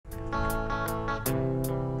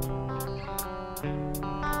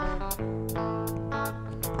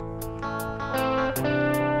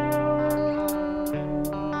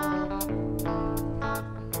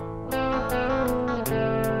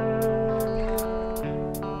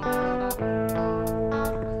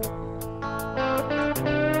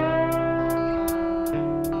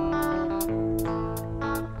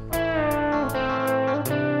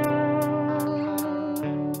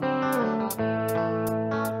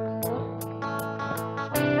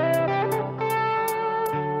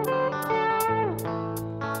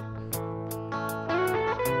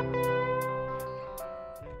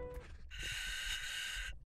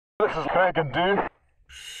This is Creagan Dubh,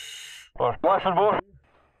 or laughing more.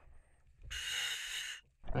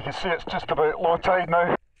 You can see it's just about low tide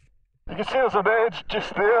now. You can see there's an edge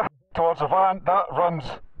just there towards the van. That runs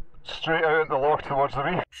straight out into the loch towards the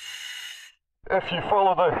reef. If you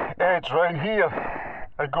follow the edge round here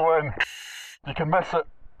and go in, you can miss it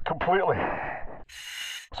completely.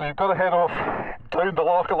 So you've got to head off down the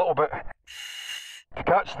loch a little bit to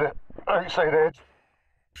catch the outside edge.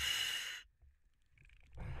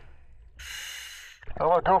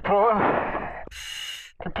 Hello GoPro,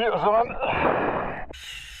 computer's on.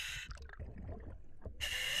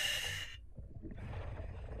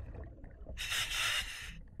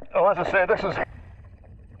 Oh, as I said, this is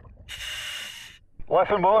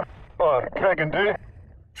Laughing More, or Creagan Dubh.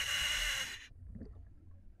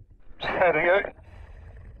 Just heading out,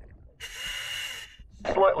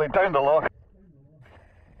 slightly down the loch.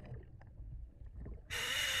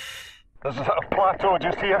 There's a sort of plateau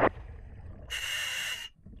just here,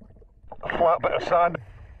 a flat bit of sand.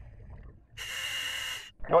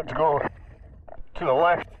 You want to go to the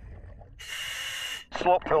left,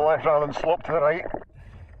 slope to the left rather than slope to the right.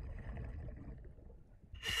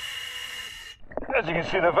 As you can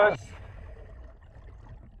see, the viz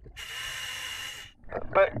a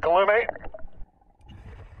bit gloomy.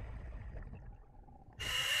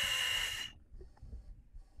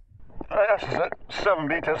 Right, this is at 7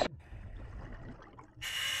 metres.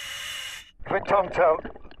 If we turn to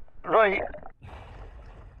right,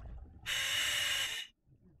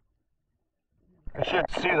 you should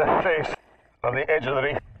see the face on the edge of the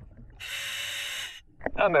reef.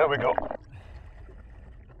 And there we go.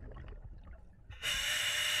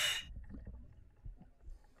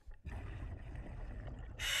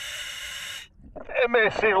 It may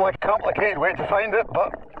seem like a complicated way to find it,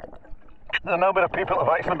 but the number of people have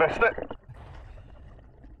actually missed it,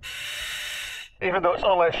 even though it's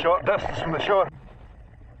only a short distance from the shore.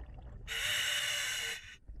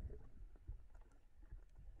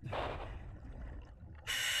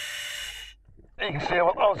 You can see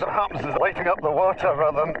what also happens is lighting up the water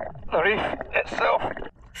rather than the reef itself.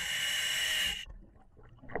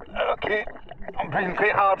 Okay, I'm breathing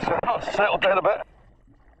quite hard, so I'll settle down a bit.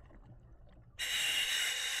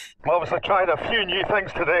 I've obviously tried a few new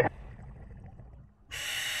things today.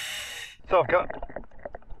 So I've got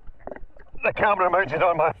the camera mounted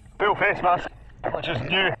on my full face mask, which is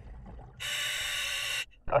new.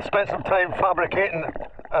 I spent some time fabricating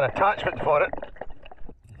an attachment for it.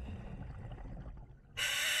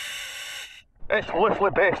 It's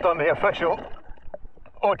loosely based on the official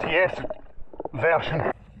OTS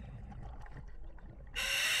version.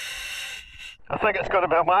 I think it's going to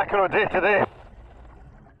be a macro day today.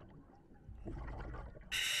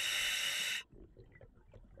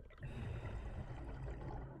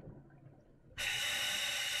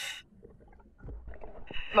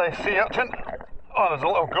 Nice sea urchin. Oh, there's a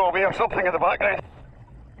little goby or something in the background.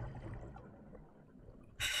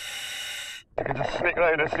 You can just sneak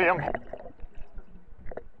round and see him.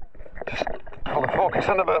 Just pull the focus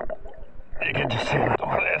in a bit. You can just see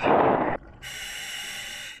what it is.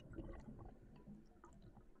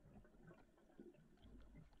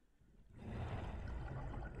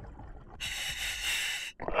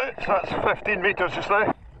 Right, so that's 15 metres just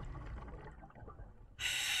now.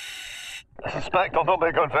 I suspect I'll not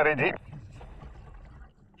be going very deep.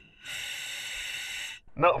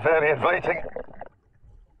 Not very inviting.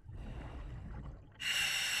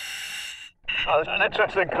 Oh, there's an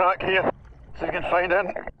interesting crack here, so you can find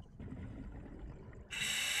in.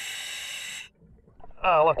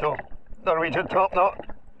 A little Norwegian top knot.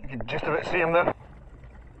 You can just about see him there.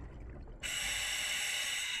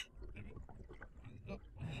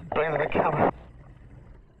 Bring the big camera.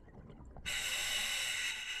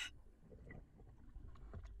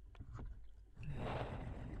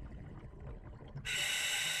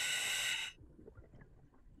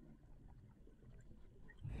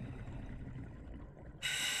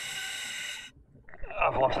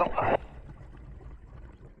 I've lost them.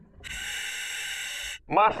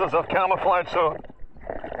 Masters of camouflage, so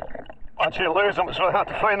once you lose them, it's really hard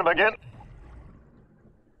to find them again.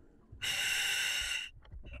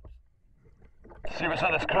 See what's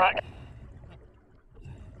in this crack.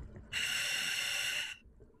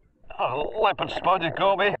 A leopard spotted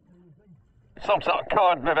goby. Some sort of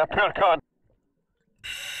cod, maybe a poor cod.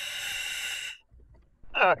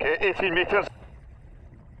 Okay, 18 metres.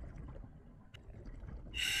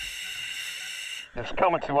 It's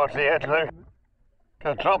coming towards the edge now.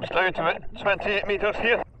 It drops down to about 28 metres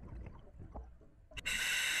here.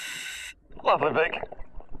 Lovely big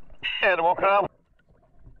edible crab.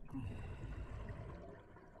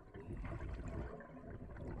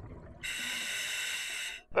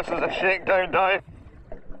 This is a shakedown dive.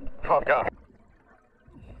 I've got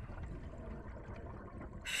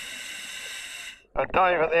a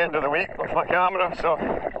dive at the end of the week with my camera, so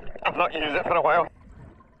I've not used it for a while.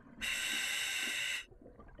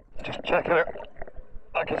 Just checking it.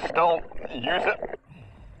 I can still use it.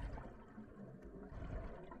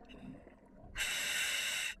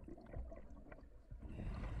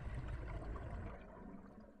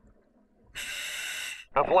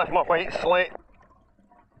 I've left my white slate,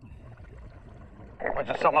 which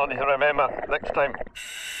is something I need to remember next time.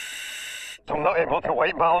 So I'm not able to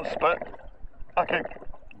white balance, but I can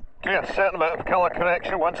do a certain amount of colour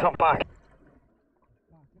correction once I'm back.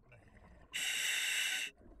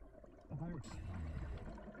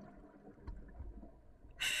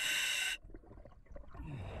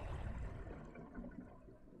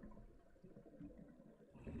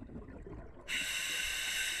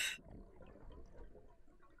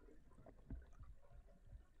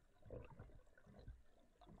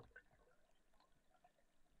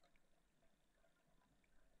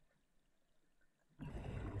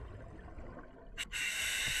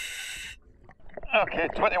 Okay,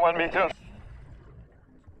 21 metres.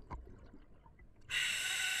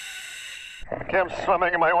 Okay, I'm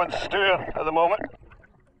swimming in my own stew at the moment.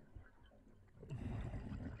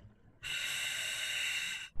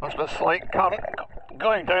 There's a slight current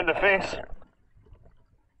going down the face.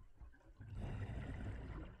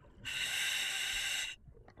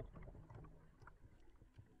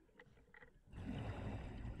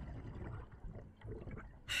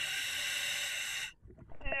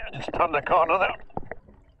 Yeah, just turn the corner there.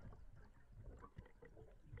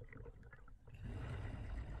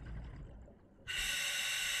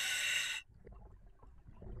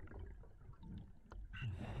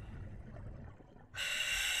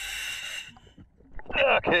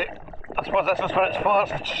 Okay, I suppose this is what it's for,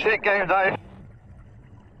 it's a shakedown dive.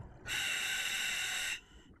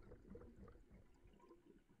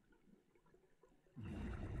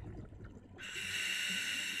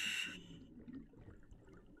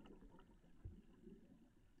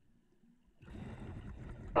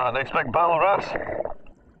 Ah, nice big barrel wrasse.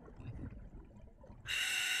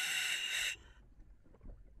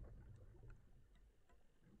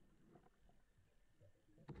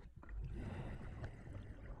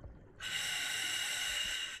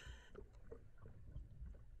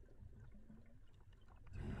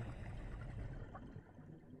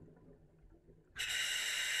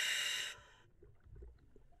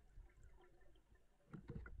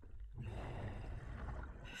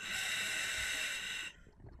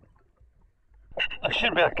 There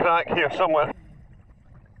should be a crack here somewhere.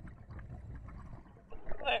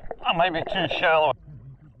 I might be too shallow.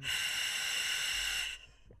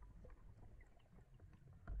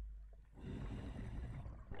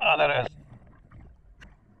 Ah, there it is.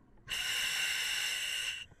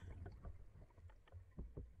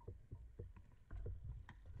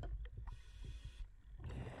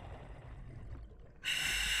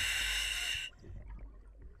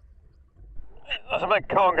 There's a big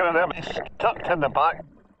conger in there, but he's tucked in the back.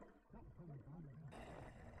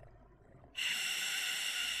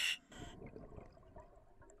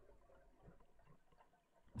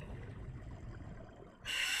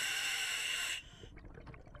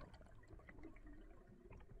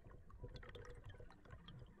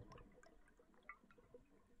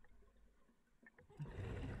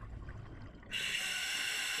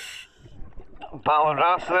 Barrel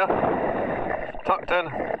wrasse there, tucked in.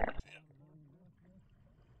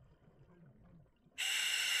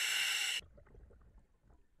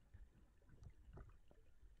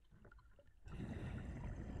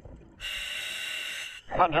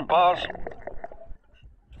 $100 bars.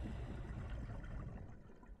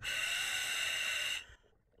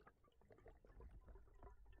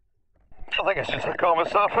 I think it's just a common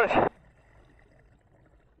surface.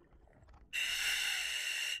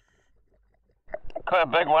 Quite a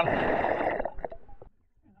big one.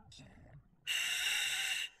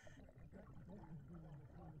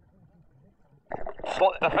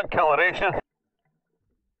 Slightly different coloration.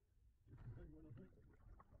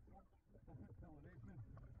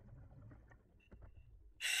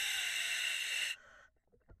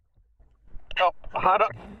 Oh,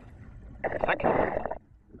 Haddock, I think.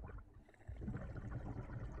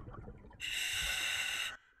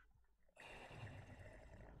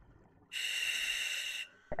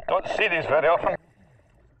 Don't see these very often.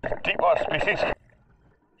 Deep water species.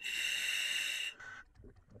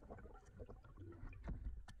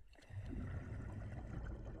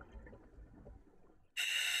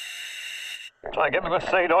 Try and get my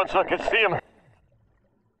side on so I can see him.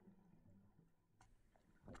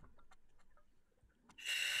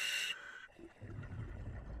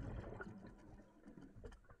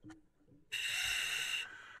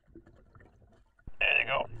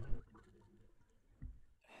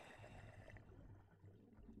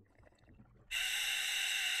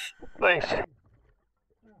 Nice.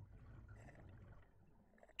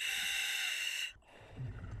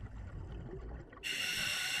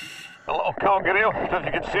 A little conger eel, if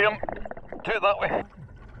you can see him. Do it that way.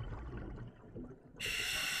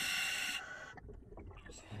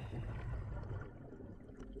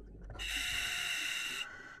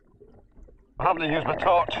 I'm having to use my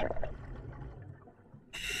torch.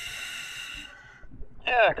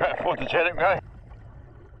 Yeah, quite a photogenic guy.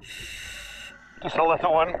 Just a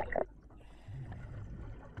little one.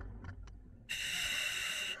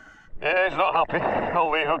 Yeah, he's not happy. I'll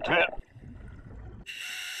lay hook to it.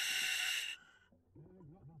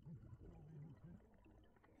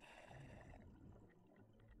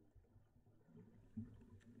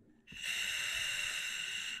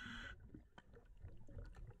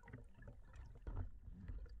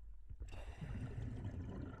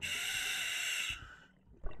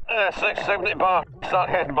 Yeah, 670 bar. Start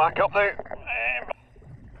heading back up now.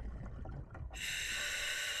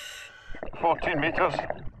 14 metres.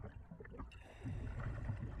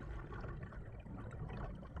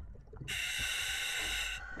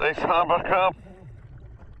 Nice harbour crab.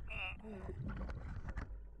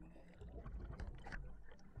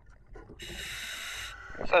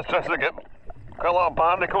 It's interesting to get quite a lot of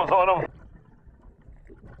barnacles on him.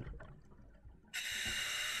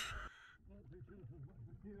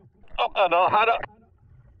 Oh, another haddock.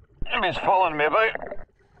 He's following me about.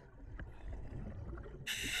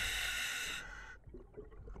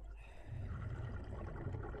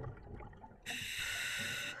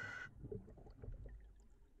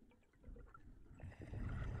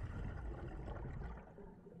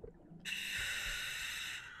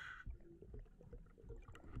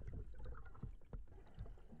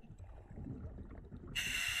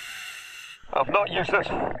 I've not used this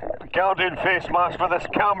Guardian face mask for this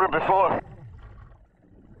camera before.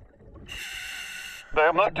 Now,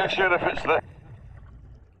 I'm not too sure if it's the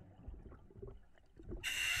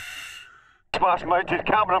smash mounted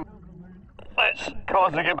camera that's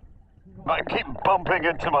causing it, but I keep bumping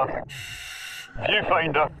into my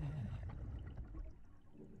viewfinder.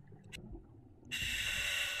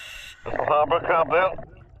 Little harbour crab there.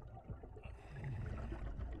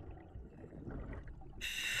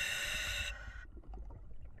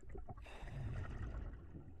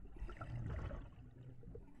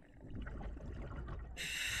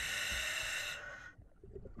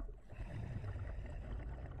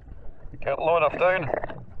 Get low enough down.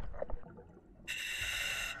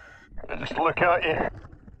 They just look at you.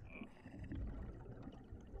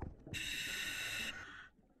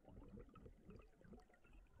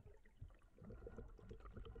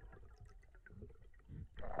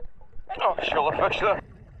 Oh, shoal of fish there.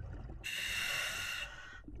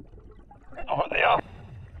 Oh, they are.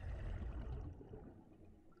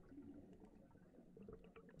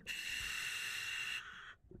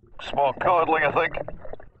 Small codling, I think.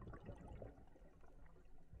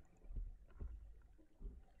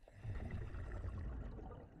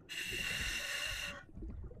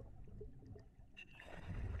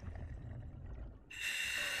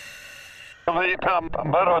 I'm going to put a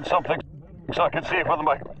mirror on something so I can see whether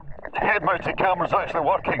my head-mounted camera's actually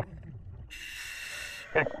working.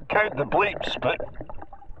 I can count the bleeps, but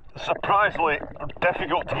it's surprisingly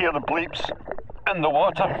difficult to hear the bleeps in the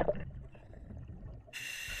water.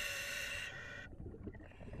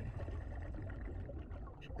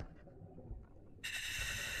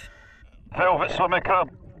 Velvet swimming crab.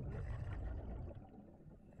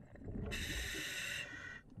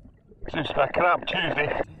 Seems to be a crab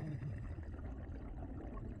Tuesday.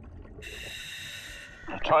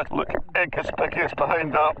 Try to look inconspicuous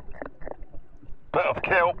behind that bit of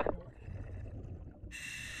kelp.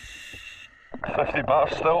 50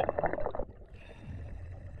 bars still.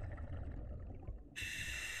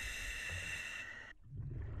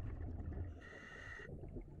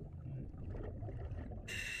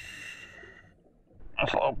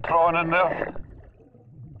 There's a little prawn in there.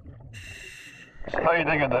 It's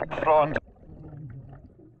hiding in the prawns.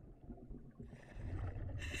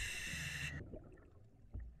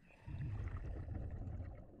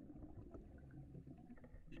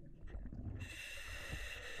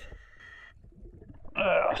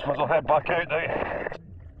 I suppose I'll head back out now.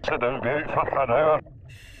 Said I would be out for an hour,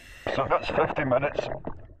 so that's 50 minutes.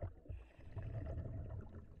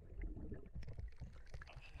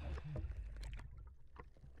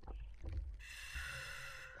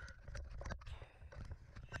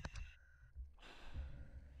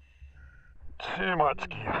 Too much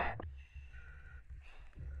gear.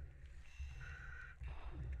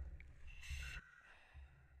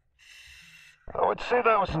 I would say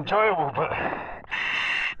that was enjoyable, but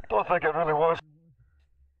I don't think it really was.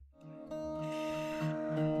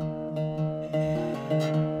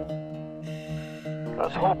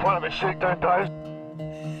 That's the whole point of a shakedown dive.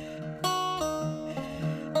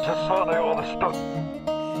 Just sorting out all the stuff.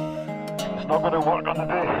 It's not going to work on the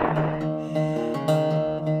day.